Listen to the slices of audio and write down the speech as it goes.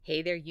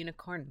Hey there,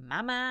 unicorn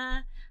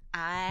mama.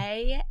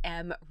 I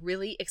am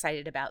really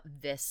excited about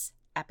this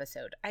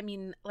episode. I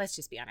mean, let's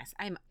just be honest.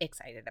 I'm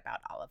excited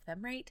about all of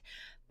them, right?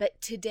 But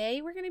today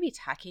we're going to be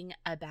talking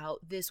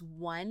about this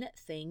one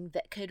thing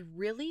that could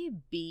really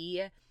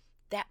be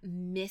that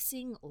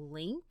missing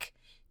link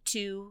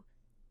to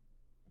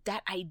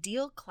that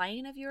ideal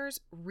client of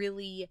yours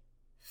really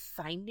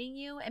finding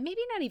you, and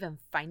maybe not even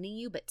finding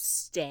you, but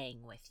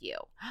staying with you.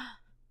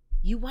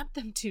 You want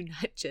them to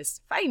not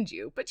just find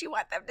you, but you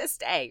want them to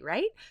stay,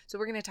 right? So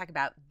we're going to talk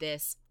about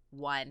this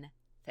one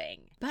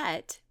thing.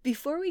 But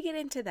before we get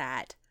into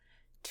that,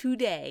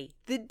 today,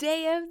 the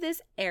day of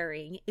this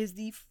airing, is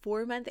the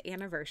 4-month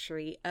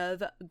anniversary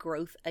of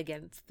Growth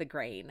Against the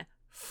Grain.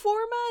 4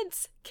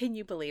 months! Can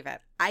you believe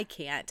it? I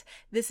can't.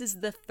 This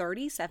is the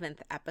 37th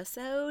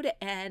episode,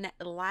 and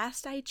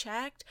last I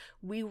checked,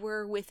 we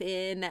were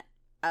within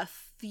a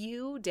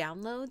few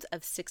downloads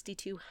of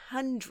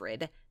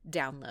 6,200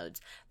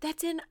 downloads.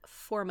 That's in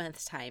 4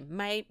 months' time.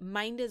 My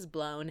mind is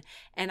blown,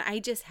 and I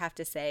just have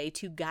to say,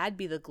 to God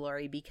be the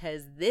glory,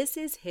 because this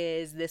is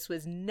His. This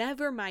was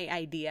never my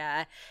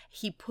idea.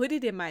 He put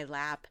it in my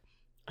lap,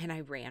 and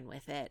I ran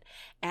with it.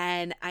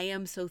 And I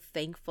am so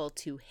thankful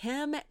to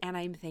Him, and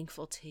I'm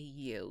thankful to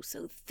you.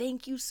 So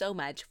thank you so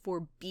much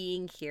for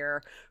being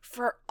here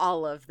for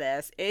all of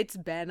this. It's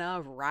been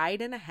a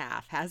ride and a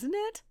half, hasn't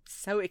it?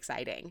 So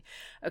exciting.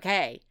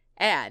 Okay.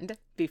 And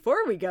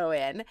before we go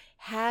in,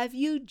 have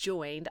you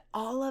joined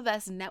all of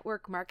us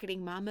network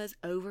marketing mamas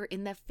over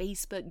in the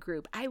Facebook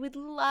group? I would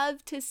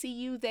love to see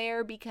you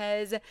there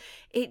because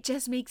it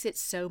just makes it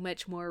so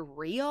much more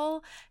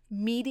real,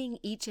 meeting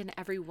each and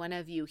every one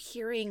of you,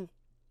 hearing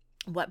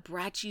what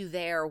brought you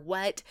there,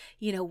 what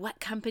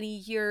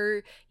company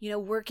you're,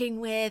 working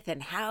with,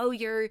 and how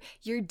you're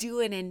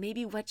doing, and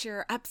maybe what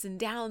your ups and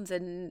downs,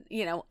 and,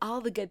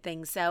 all the good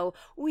things. So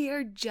we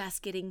are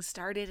just getting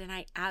started, and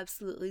I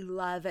absolutely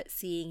love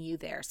seeing you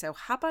there. So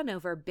hop on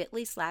over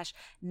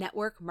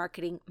bit.ly/network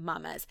marketing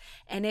mamas.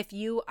 And if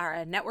you are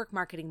a network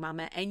marketing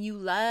mama and you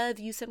love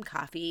you some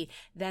coffee,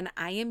 then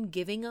I am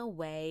giving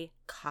away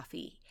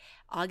coffee.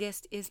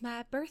 August is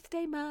my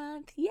birthday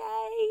month.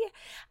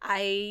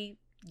 Yay!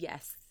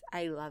 Yes,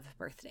 I love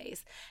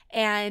birthdays.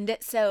 And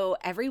so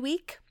every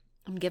week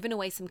I'm giving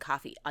away some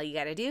coffee. All you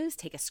got to do is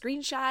take a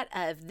screenshot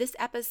of this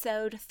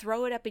episode,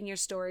 throw it up in your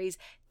stories,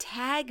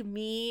 tag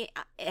me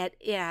at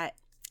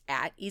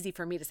easy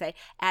for me to say,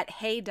 at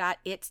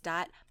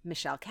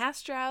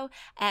hey.its.michelle.castro,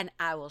 and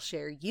I will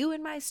share you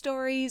in my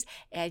stories,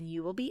 and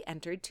you will be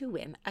entered to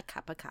win a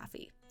cup of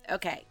coffee.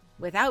 Okay,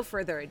 without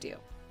further ado,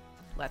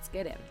 let's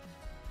get in.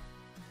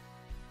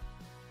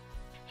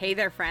 Hey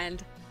there,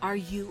 friend. Are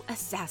you a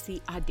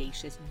sassy,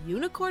 audacious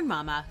unicorn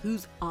mama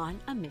who's on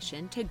a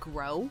mission to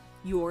grow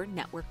your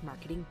network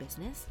marketing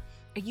business?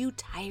 Are you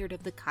tired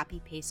of the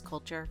copy-paste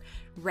culture,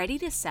 ready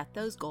to set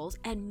those goals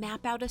and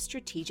map out a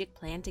strategic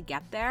plan to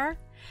get there?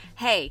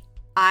 Hey,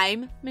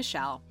 I'm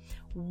Michelle.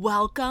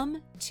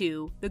 Welcome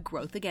to the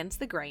Growth Against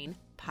the Grain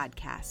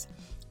podcast.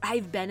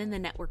 I've been in the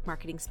network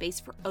marketing space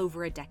for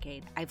over a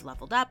decade. I've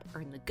leveled up,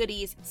 earned the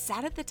goodies,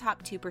 sat at the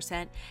top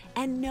 2%,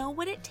 and know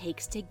what it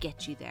takes to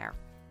get you there.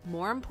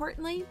 More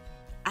importantly,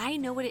 I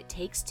know what it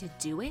takes to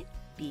do it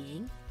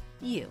being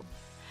you.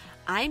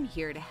 I'm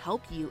here to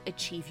help you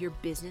achieve your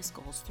business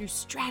goals through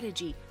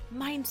strategy,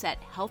 mindset,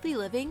 healthy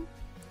living,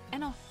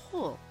 and a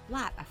whole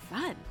lot of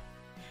fun.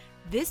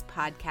 This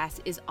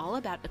podcast is all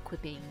about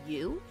equipping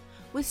you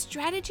with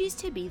strategies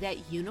to be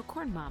that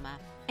unicorn mama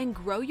and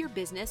grow your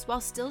business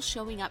while still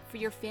showing up for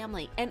your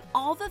family and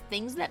all the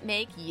things that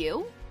make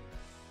you,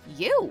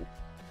 you.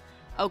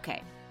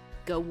 Okay.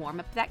 Go warm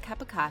up that cup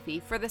of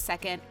coffee for the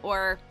second,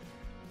 or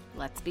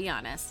let's be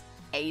honest,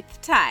 8th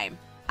time.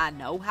 I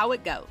know how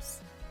it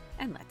goes.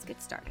 And let's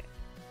get started.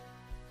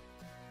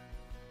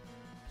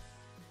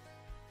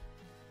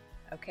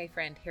 Okay,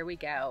 friend, here we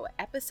go.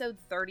 Episode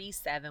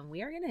 37.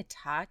 We are going to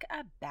talk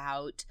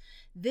about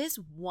this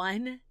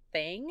one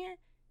thing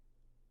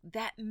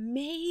that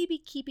may be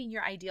keeping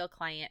your ideal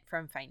client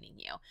from finding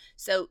you.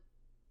 So,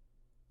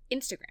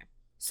 Instagram.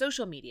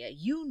 Social media,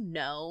 you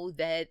know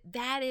that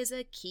is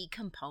a key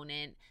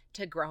component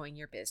to growing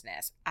your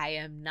business. I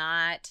am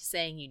not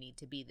saying you need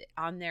to be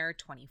on there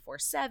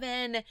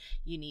 24/7.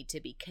 You need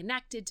to be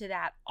connected to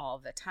that all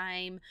the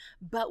time.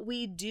 But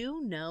we do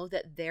know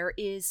that there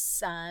is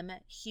some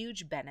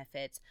huge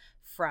benefits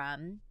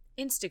from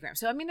Instagram.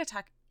 So I'm going to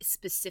talk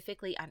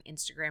specifically on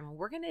Instagram, and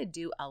we're going to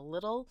do a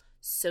little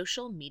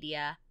social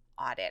media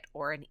audit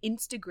or an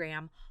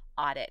Instagram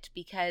audit,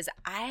 because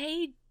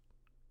I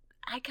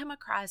come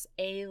across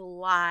a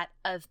lot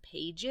of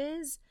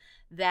pages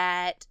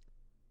that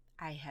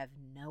I have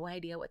no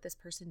idea what this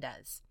person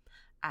does.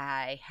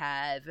 I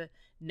have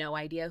no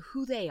idea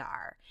who they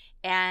are.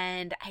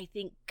 And I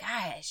think,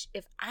 gosh,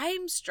 if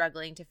I'm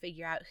struggling to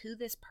figure out who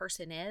this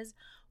person is,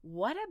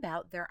 what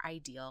about their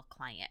ideal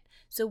client?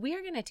 So we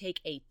are going to take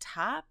a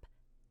top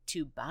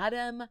to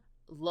bottom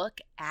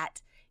look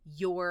at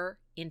your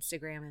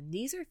Instagram. And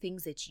these are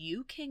things that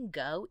you can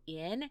go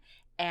in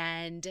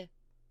and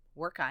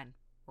work on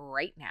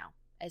right now.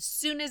 As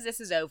soon as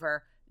this is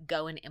over,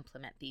 go and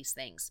implement these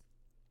things.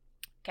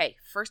 Okay,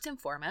 first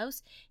and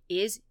foremost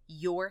is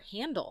your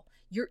handle,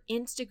 your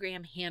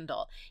Instagram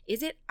handle.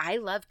 Is it I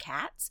love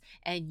cats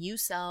and you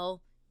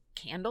sell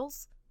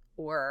candles,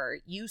 or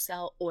you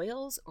sell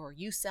oils, or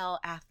you sell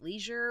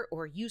athleisure,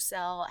 or you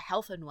sell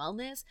health and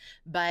wellness,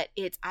 but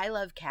it's I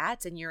love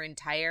cats and your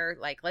entire,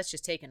 like, let's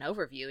just take an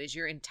overview. Is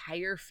your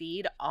entire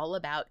feed all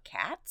about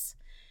cats?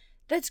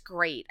 That's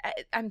great.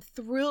 I'm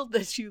thrilled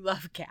that you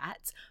love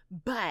cats,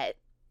 but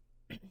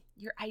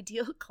your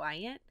ideal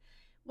client,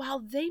 while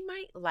they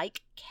might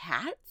like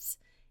cats,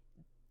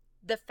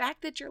 the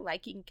fact that you're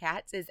liking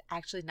cats is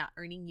actually not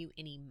earning you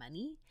any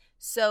money.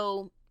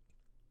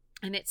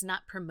 And it's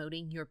not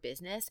promoting your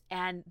business.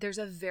 And there's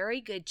a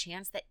very good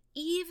chance that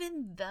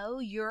even though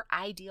your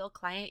ideal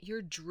client,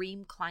 your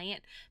dream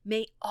client,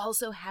 may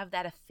also have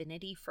that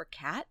affinity for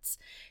cats,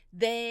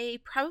 they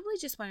probably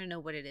just want to know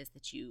what it is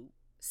that you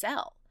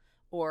sell,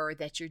 or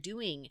that you're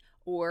doing,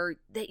 or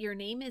that your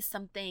name is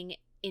something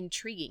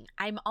intriguing.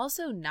 I'm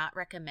also not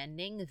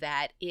recommending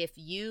that if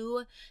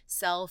you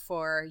sell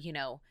for,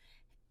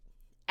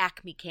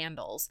 Acme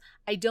candles,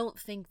 I don't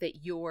think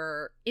that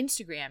your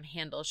Instagram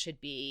handle should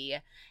be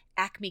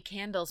Acme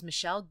Candles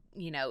Michelle,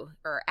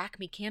 or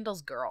Acme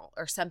Candles Girl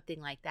or something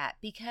like that.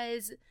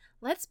 Because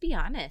let's be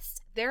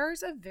honest,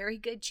 there's a very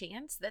good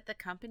chance that the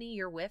company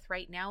you're with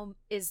right now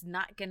is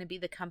not going to be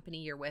the company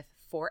you're with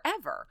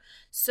forever.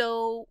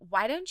 So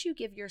why don't you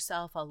give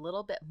yourself a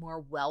little bit more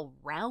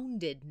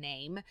well-rounded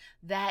name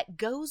that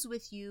goes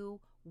with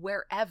you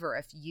wherever?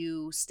 If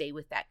you stay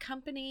with that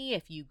company,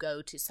 if you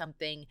go to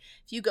something,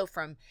 if you go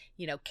from,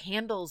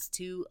 candles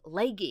to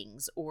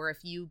leggings, or if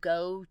you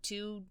go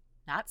to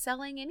not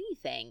selling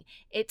anything,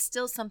 it's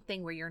still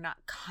something where you're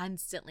not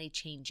constantly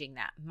changing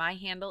that. My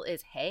handle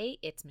is, hey,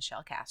 it's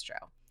Michelle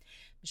Castro.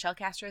 Michelle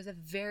Castro is a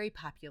very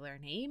popular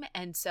name,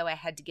 and so I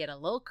had to get a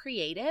little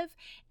creative.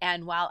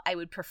 And while I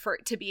would prefer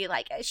it to be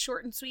like as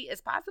short and sweet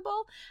as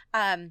possible,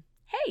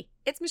 hey,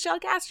 it's Michelle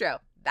Castro.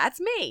 That's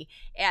me.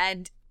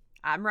 And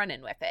I'm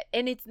running with it.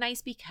 And it's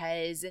nice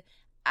because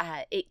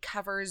it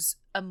covers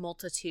a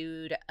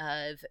multitude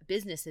of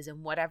businesses,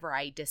 and whatever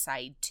I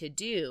decide to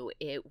do,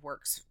 it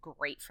works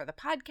great for the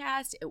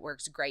podcast. It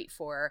works great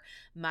for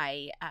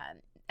my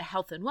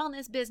health and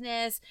wellness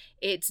business.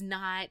 It's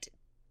not,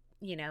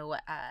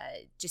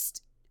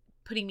 just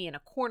putting me in a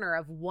corner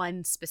of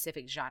one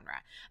specific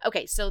genre.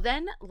 Okay, so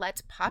then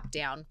let's pop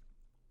down,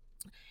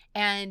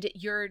 and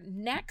the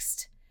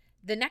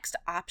next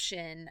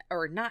option,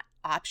 or not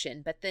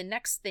option, but the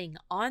next thing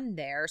on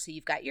there. So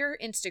you've got your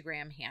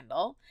Instagram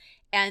handle,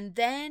 and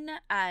then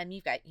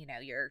you've got,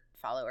 your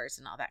followers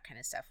and all that kind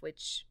of stuff,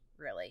 which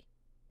really,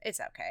 it's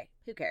okay.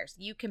 Who cares?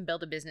 You can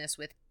build a business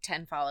with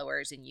 10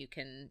 followers, and you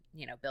can,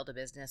 build a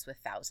business with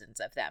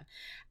thousands of them.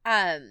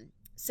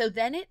 So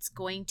then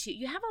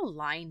you have a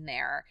line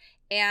there,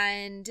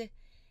 and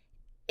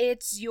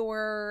it's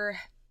your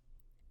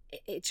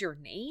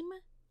name.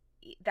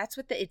 That's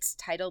what it's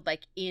titled,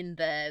 like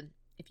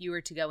if you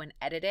were to go and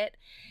edit it.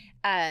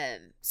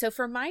 So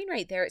for mine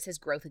right there, it says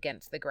Growth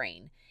Against the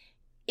Grain.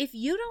 If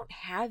you don't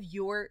have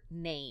your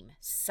name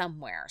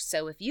somewhere,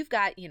 so if you've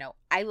got,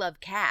 I love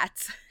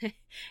cats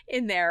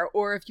in there,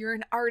 or if you're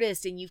an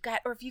artist and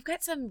if you've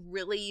got some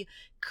really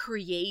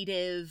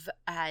creative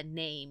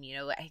name,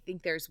 I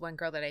think there's one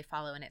girl that I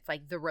follow and it's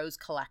like The Rose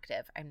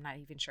Collective. I'm not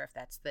even sure if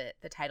that's the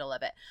title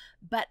of it,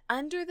 but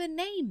under the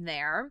name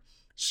there,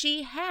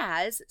 she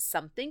has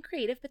something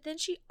creative, but then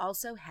she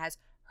also has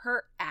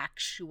her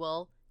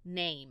actual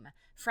name.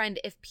 Friend,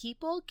 if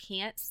people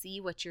can't see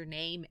what your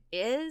name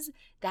is,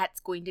 that's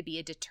going to be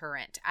a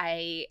deterrent.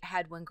 I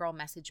had one girl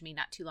message me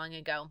not too long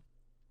ago,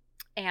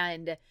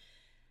 and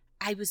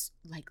I was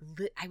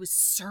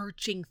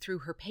searching through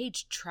her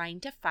page trying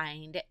to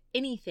find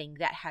anything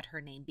that had her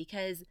name,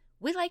 because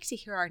we like to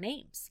hear our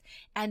names.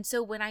 And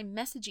so when I'm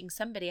messaging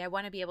somebody, I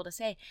want to be able to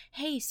say,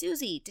 hey,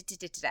 Susie,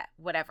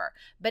 whatever.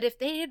 But if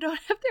they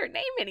don't have their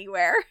name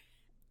anywhere,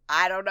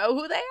 I don't know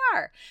who they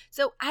are.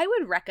 So I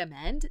would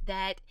recommend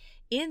that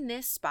in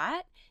this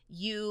spot,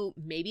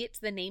 maybe it's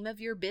the name of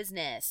your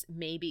business.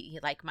 Maybe,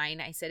 like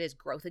mine, I said, is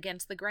Growth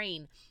Against the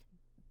Grain.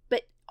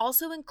 But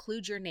also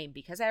include your name,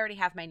 because I already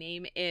have my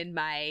name in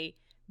my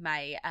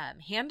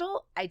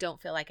handle. I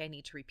don't feel like I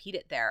need to repeat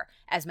it there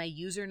as my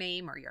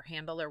username or your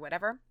handle or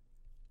whatever.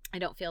 I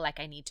don't feel like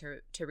I need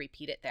to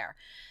repeat it there.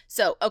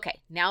 So,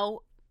 okay, now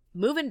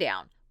moving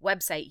down.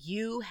 Website,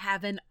 you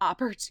have an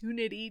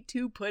opportunity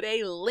to put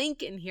a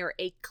link in here,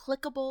 a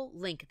clickable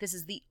link. This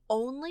is the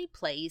only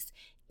place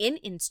in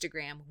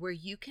Instagram where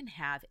you can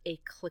have a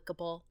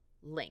clickable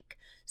link.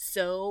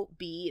 So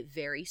be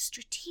very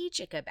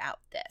strategic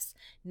about this.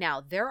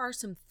 Now, there are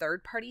some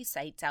third-party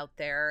sites out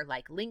there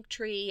like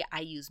Linktree. I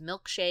use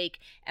Milkshake,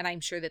 and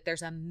I'm sure that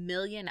there's a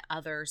million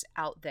others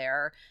out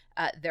there.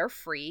 They're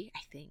free,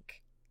 I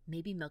think.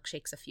 Maybe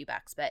Milkshake's a few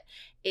bucks, but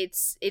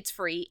it's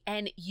free,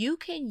 and you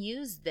can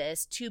use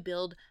this to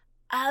build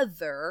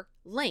other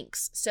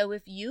links. So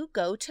if you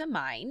go to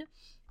mine,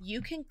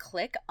 you can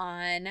click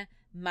on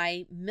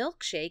my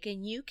milkshake,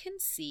 and you can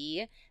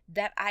see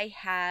that I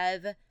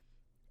have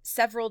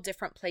several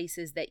different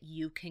places that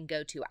you can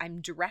go to.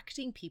 I'm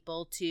directing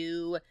people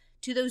to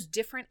those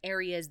different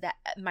areas that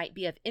might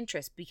be of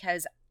interest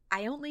because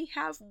I only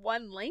have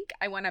one link.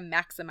 I want to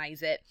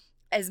maximize it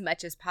as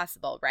much as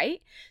possible,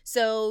 right?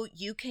 So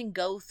you can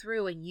go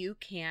through and you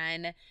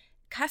can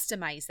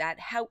customize that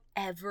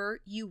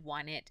however you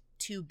want it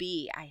to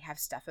be. I have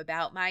stuff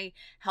about my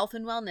health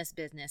and wellness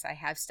business. I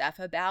have stuff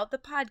about the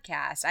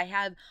podcast. I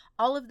have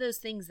all of those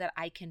things that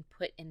I can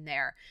put in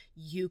there.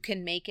 You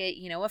can make it,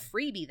 a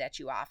freebie that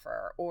you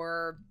offer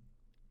or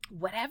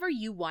whatever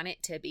you want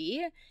it to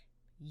be.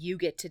 You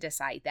get to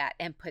decide that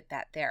and put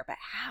that there. But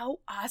how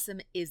awesome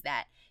is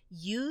that?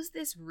 Use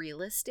this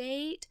real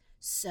estate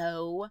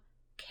so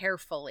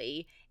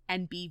carefully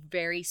and be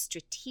very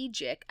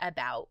strategic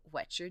about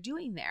what you're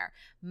doing there.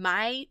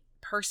 My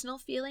personal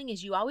feeling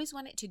is you always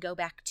want it to go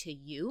back to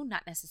you,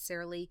 not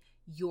necessarily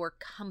your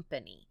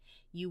company.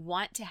 You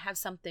want to have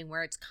something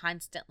where it's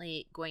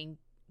constantly going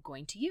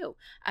to you.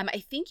 I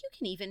think you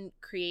can even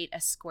create a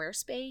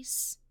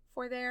Squarespace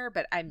for there,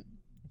 but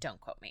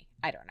don't quote me.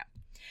 I don't know.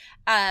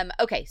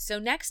 Okay, so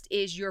next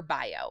is your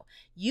bio.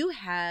 You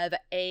have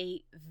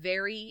a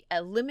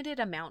limited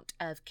amount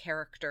of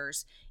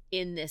characters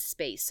in this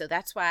space. So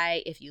that's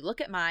why if you look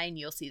at mine,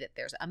 you'll see that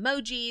there's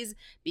emojis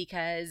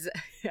because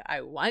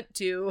I want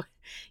to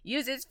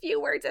use as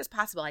few words as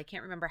possible. I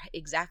can't remember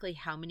exactly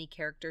how many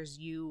characters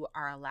you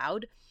are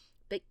allowed,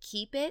 but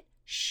keep it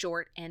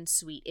short and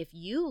sweet. If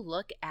you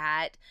look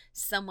at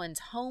someone's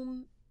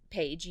home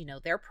page,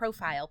 their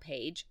profile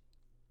page,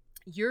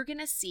 you're going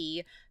to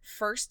see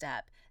first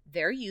up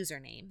their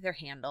username, their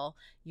handle.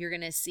 You're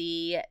going to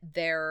see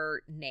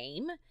their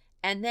name.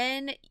 And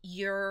then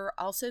you're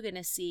also going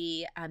to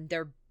see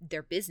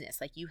their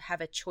business. Like you have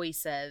a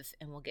choice of,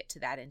 and we'll get to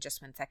that in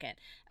just one second,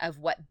 of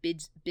what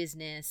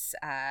business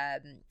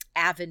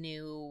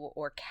avenue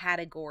or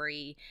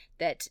category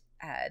that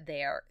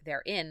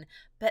they're in.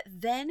 But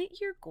then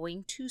you're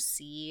going to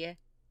see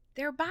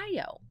their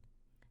bio.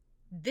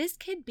 This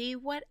could be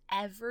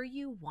whatever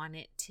you want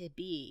it to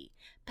be.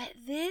 But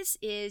this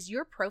is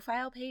your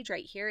profile page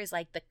right here is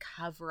like the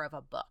cover of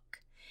a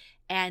book.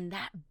 And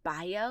that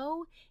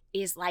bio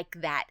is like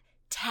that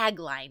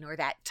tagline or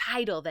that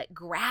title that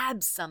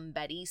grabs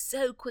somebody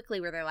so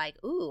quickly where they're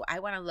like, ooh, I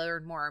want to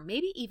learn more.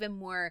 Maybe even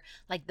more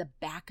like the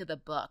back of the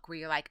book where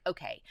you're like,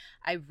 okay,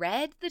 I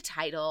read the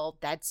title.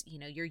 That's,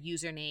 your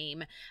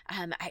username.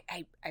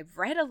 I've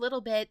read a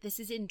little bit. This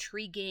is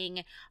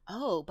intriguing.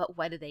 Oh, but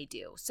what do they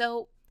do?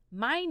 So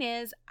mine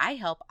is I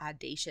help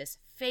audacious,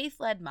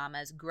 faith-led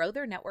mamas grow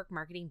their network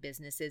marketing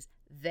businesses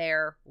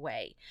their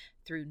way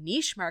through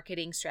niche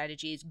marketing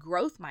strategies,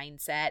 growth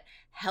mindset,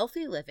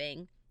 healthy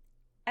living,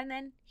 and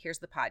then here's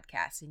the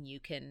podcast, and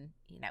you can,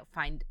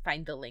 find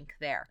the link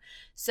there.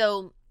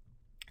 So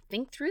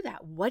think through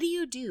that. What do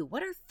you do?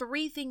 What are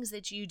 3 things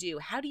that you do?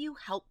 How do you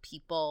help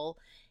people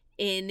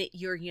in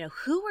your,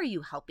 who are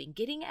you helping?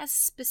 Getting as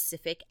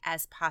specific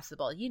as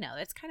possible.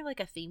 That's kind of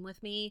like a theme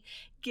with me,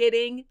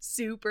 getting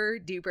super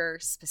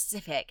duper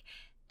specific.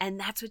 And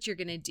that's what you're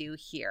going to do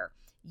here.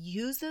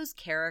 Use those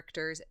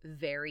characters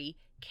very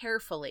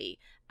carefully.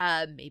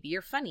 Maybe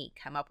you're funny.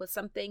 Come up with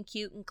something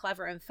cute and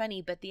clever and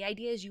funny, but the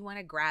idea is you want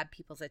to grab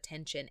people's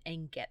attention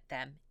and get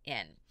them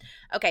in.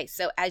 Okay,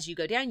 so as you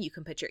go down, you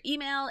can put your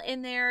email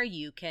in there,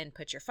 you can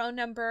put your phone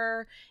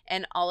number,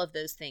 and all of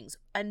those things.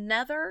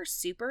 Another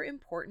super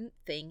important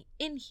thing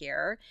in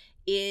here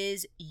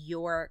is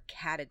your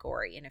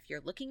category. And if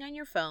you're looking on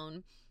your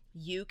phone,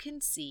 you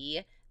can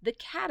see the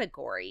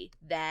category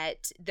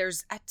that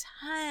there's a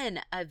ton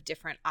of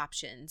different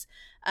options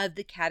of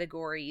the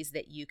categories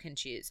that you can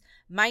choose.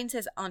 Mine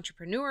says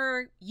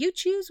entrepreneur. You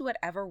choose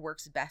whatever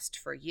works best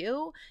for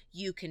you.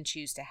 You can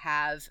choose to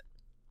have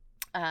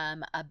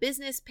a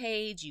business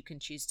page. You can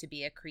choose to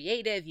be a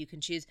creative. You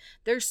can choose.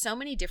 There's so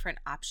many different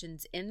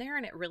options in there,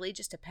 and it really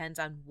just depends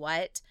on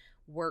what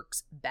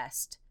works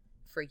best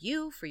for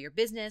you, for your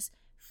business,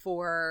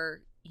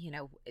 for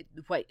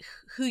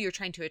who you're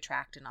trying to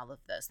attract and all of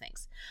those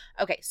things.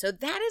 Okay, so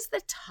that is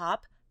the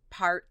top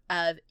part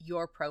of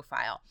your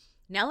profile.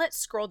 Now let's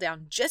scroll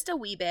down just a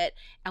wee bit,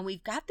 and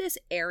we've got this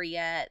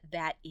area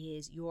that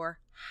is your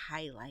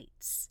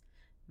highlights.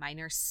 Mine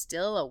are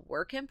still a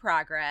work in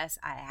progress.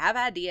 I have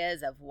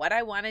ideas of what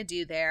I want to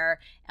do there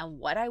and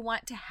what I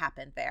want to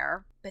happen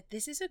there, but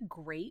this is a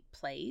great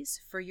place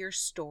for your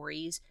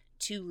stories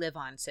to live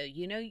on. So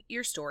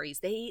your stories,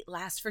 they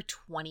last for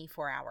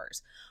 24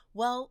 hours.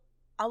 Well,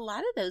 a lot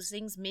of those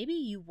things, maybe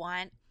you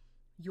want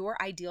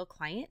your ideal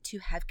client to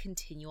have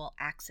continual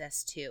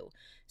access to.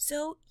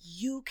 So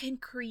you can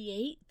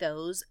create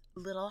those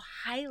little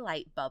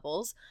highlight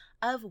bubbles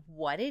of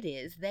what it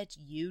is that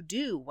you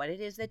do, what it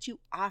is that you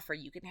offer.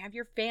 You can have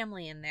your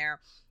family in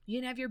there. You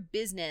can have your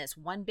business.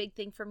 One big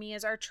thing for me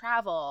is our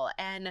travel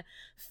and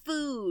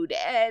food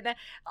and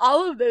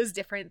all of those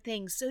different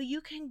things. So you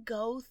can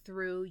go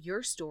through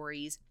your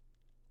stories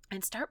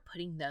and start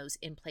putting those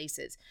in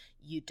places.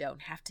 You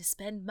don't have to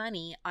spend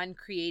money on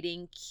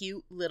creating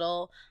cute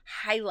little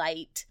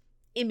highlight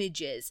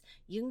images,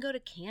 you can go to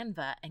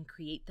Canva and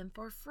create them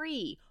for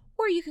free.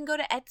 Or you can go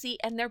to Etsy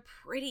and they're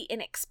pretty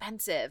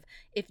inexpensive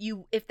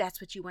if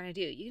that's what you want to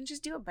do. You can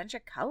just do a bunch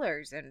of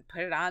colors and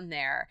put it on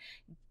there.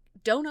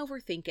 Don't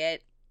overthink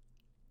it.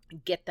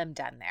 Get them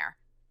done there.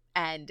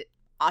 And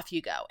off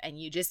you go. And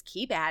you just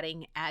keep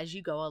adding as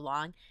you go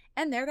along.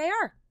 And there they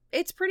are.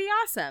 It's pretty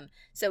awesome.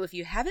 So if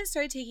you haven't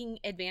started taking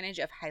advantage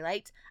of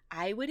highlights,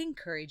 I would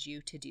encourage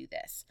you to do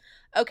this.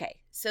 Okay,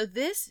 so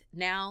this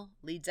now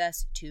leads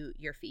us to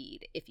your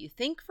feed. If you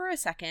think for a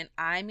second,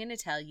 I'm going to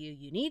tell you,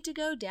 you need to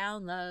go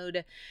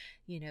download,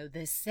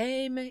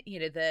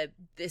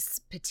 this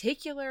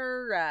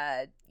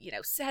particular,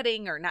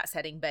 setting, or not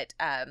setting, but,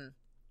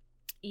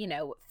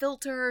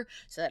 filter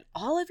so that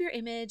all of your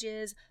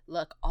images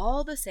look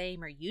all the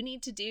same, or you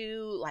need to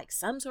do like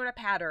some sort of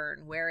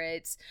pattern where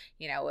it's,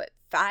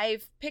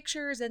 5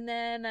 pictures and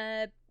then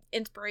a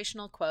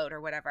inspirational quote or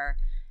whatever.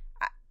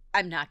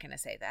 I'm not going to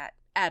say that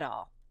at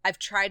all. I've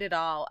tried it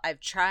all.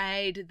 I've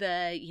tried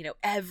the,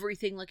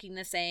 everything looking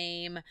the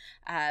same.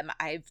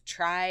 I've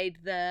tried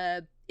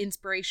the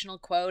inspirational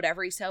quote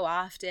every so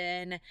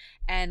often,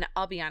 and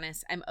I'll be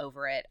honest, I'm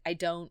over it. I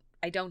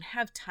don't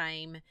have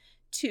time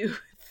to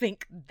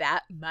think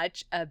that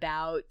much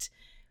about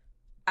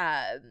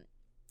how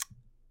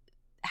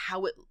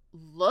it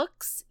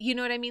looks. You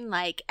know what I mean?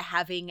 Like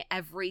having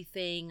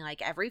everything,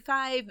 like every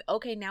 5,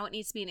 okay, now it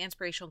needs to be an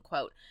inspirational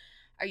quote.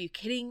 Are you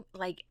kidding?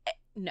 Like,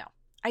 no,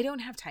 I don't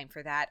have time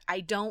for that. I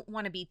don't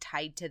want to be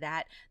tied to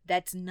that.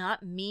 That's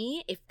not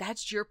me. If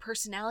that's your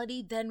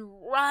personality, then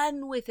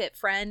run with it,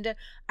 friend.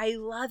 I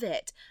love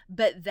it.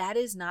 But that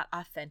is not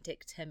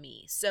authentic to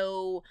me.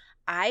 So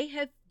I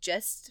have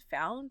just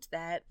found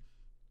that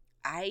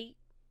I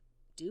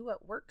do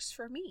what works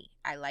for me.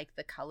 I like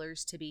the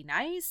colors to be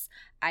nice.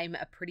 I'm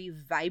a pretty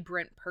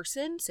vibrant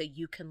person, so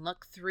you can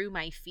look through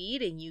my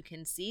feed and you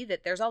can see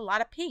that there's a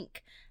lot of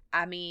pink.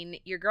 I mean,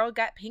 your girl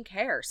got pink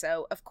hair,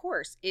 so of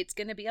course it's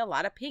going to be a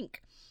lot of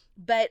pink.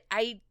 But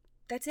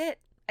that's it.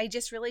 I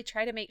just really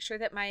try to make sure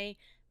that my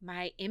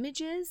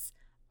images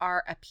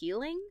are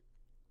appealing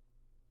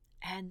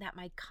and that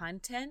my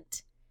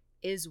content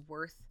is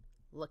worth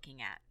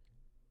looking at.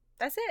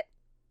 That's it.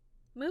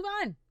 Move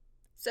on.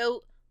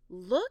 So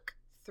look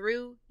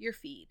through your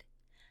feed,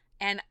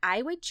 and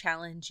I would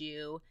challenge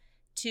you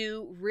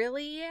to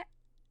really,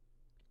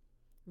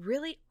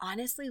 really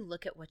honestly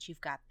look at what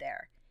you've got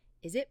there.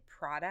 Is it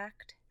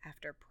product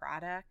after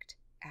product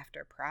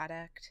after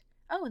product?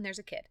 Oh, and there's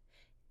a kid.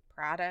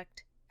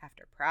 Product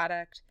after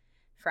product.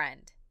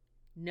 Friend,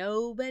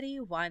 nobody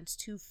wants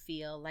to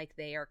feel like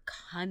they are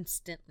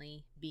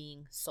constantly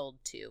being sold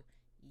to.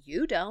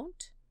 You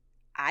don't.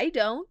 I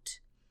don't.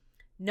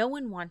 No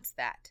one wants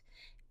that,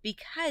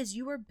 because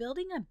you are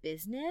building a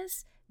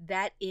business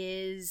that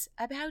is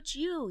about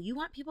you. You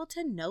want people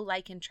to know,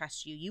 like, and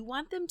trust you. You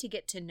want them to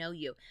get to know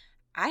you.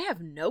 I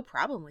have no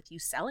problem with you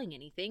selling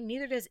anything,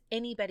 neither does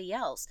anybody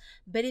else.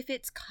 But if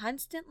it's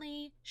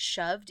constantly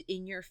shoved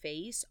in your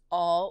face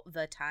all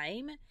the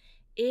time,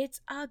 it's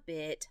a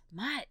bit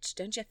much,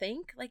 don't you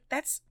think? Like,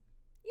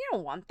 you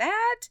don't want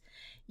that.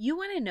 You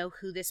want to know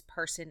who this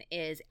person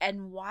is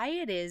and why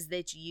it is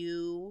that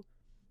you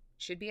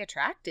should be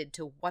attracted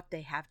to what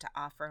they have to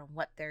offer and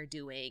what they're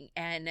doing.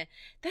 And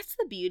that's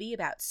the beauty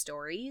about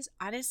stories.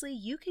 Honestly,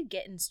 you could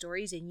get in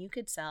stories and you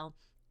could sell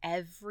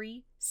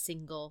every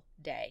single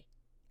day.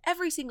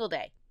 Every single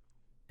day.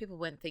 People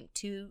wouldn't think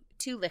two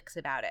licks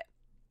about it.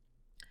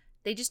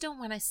 They just don't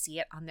want to see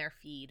it on their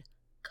feed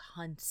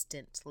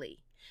constantly.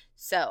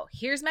 So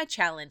here's my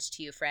challenge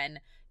to you, friend.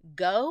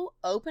 Go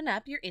open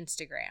up your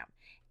Instagram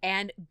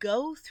and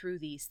go through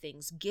these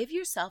things. Give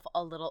yourself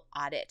a little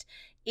audit.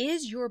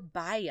 Is your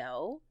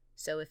bio,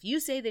 so if you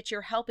say that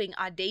you're helping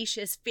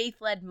audacious,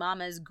 faith-led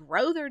mamas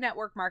grow their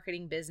network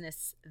marketing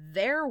business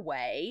their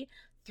way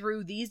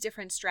through these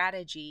different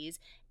strategies,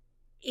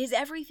 is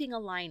everything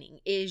aligning?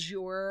 Is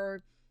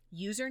your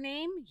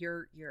username,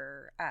 your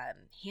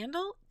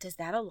handle, does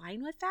that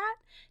align with that?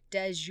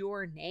 Does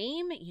your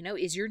name,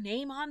 is your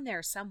name on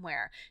there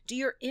somewhere? Do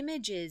your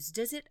images,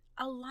 does it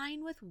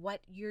align with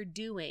what you're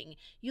doing?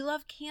 You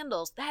love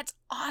candles. That's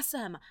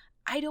awesome.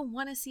 I don't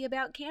want to see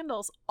about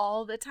candles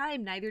all the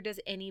time. Neither does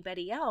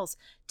anybody else.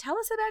 Tell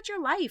us about your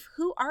life.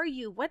 Who are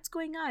you? What's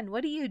going on?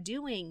 What are you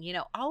doing?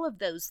 All of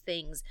those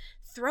things.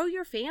 Throw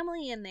your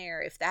family in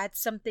there if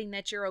that's something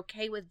that you're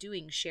okay with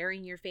doing,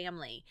 sharing your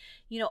family.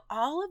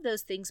 All of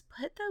those things,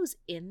 put those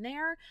in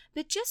there,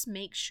 but just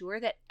make sure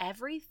that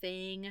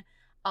everything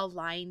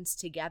aligns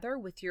together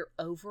with your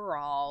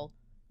overall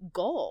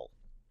goal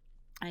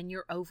and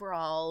your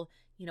overall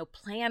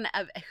plan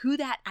of who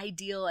that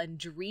ideal and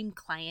dream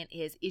client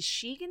is. Is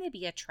she going to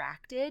be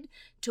attracted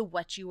to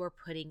what you are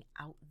putting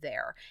out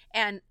there?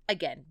 And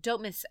again,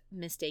 don't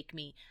mistake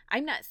me.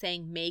 I'm not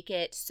saying make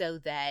it so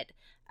that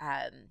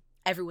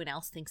everyone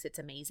else thinks it's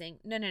amazing.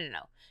 No.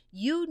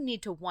 You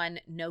need to, one,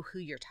 know who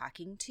you're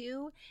talking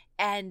to,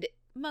 and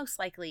most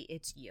likely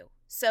it's you.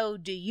 So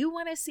do you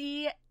want to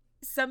see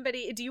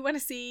somebody, do you want to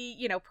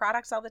see,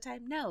 products all the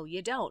time? No,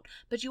 you don't.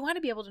 But you want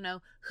to be able to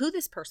know who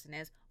this person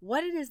is,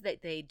 what it is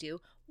that they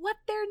do, what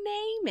their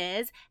name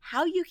is,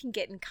 how you can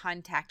get in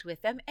contact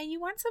with them, and you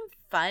want some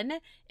fun,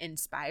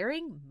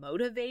 inspiring,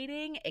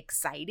 motivating,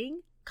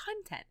 exciting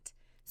content.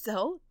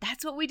 So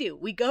that's what we do.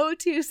 We go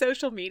to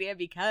social media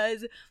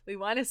because we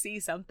want to see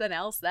something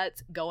else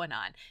that's going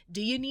on.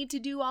 Do you need to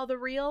do all the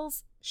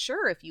reels?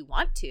 Sure, if you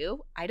want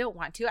to. I don't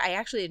want to. I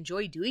actually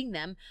enjoy doing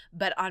them,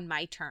 but on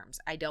my terms.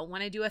 I don't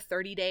want to do a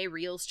 30-day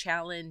reels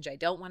challenge. I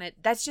don't want to.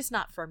 That's just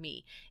not for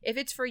me. If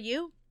it's for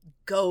you,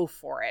 go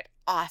for it.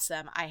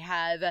 Awesome. I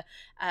have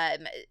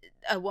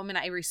a woman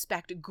I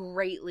respect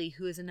greatly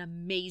who is an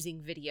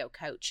amazing video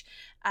coach.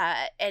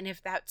 And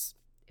if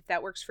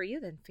that works for you,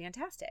 then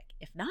fantastic.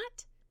 If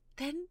not,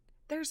 then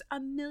there's a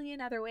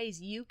million other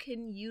ways you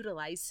can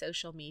utilize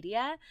social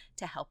media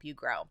to help you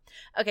grow.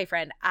 Okay,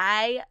 friend,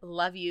 I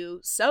love you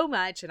so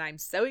much, and I'm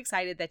so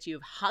excited that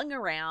you've hung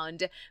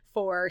around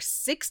for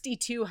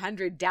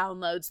 6,200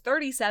 downloads,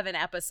 37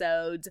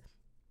 episodes,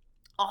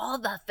 all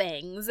the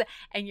things,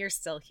 and you're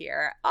still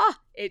here. Oh,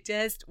 it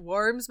just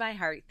warms my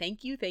heart.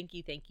 Thank you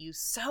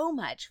so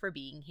much for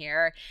being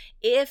here.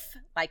 If,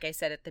 like I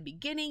said at the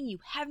beginning, you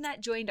have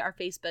not joined our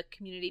Facebook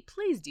community,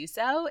 please do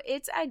so.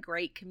 It's a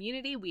great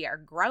community. We are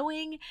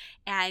growing,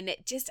 and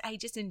I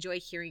just enjoy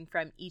hearing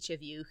from each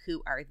of you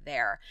who are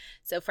there.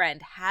 So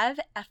friend,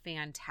 have a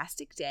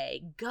fantastic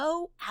day.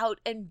 Go out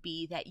and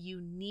be that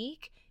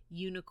unique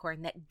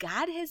unicorn that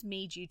God has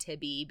made you to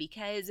be,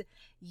 because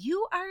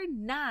you are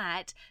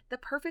not the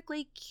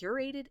perfectly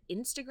curated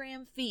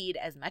Instagram feed.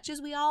 As much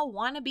as we all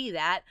want to be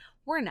that,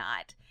 we're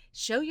not.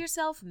 Show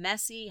yourself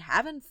messy,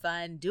 having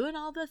fun, doing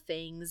all the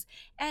things,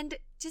 and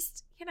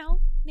just,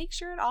 make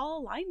sure it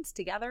all aligns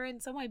together in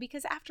some way,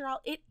 because after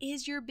all, it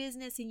is your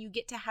business and you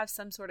get to have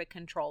some sort of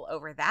control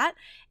over that.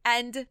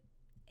 And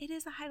it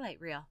is a highlight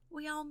reel.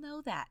 We all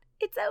know that.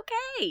 It's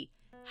okay.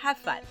 Have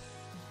fun.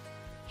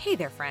 Hey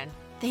there, friend.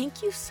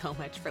 Thank you so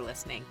much for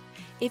listening.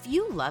 If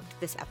you loved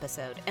this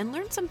episode and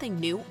learned something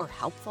new or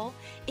helpful,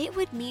 it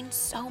would mean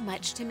so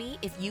much to me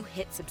if you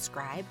hit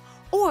subscribe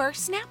or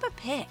snap a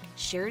pic,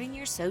 share it in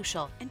your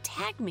social, and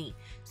tag me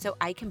so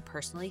I can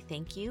personally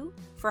thank you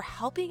for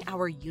helping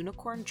our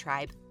unicorn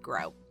tribe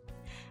grow.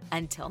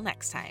 Until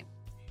next time,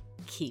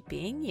 keep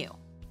being you.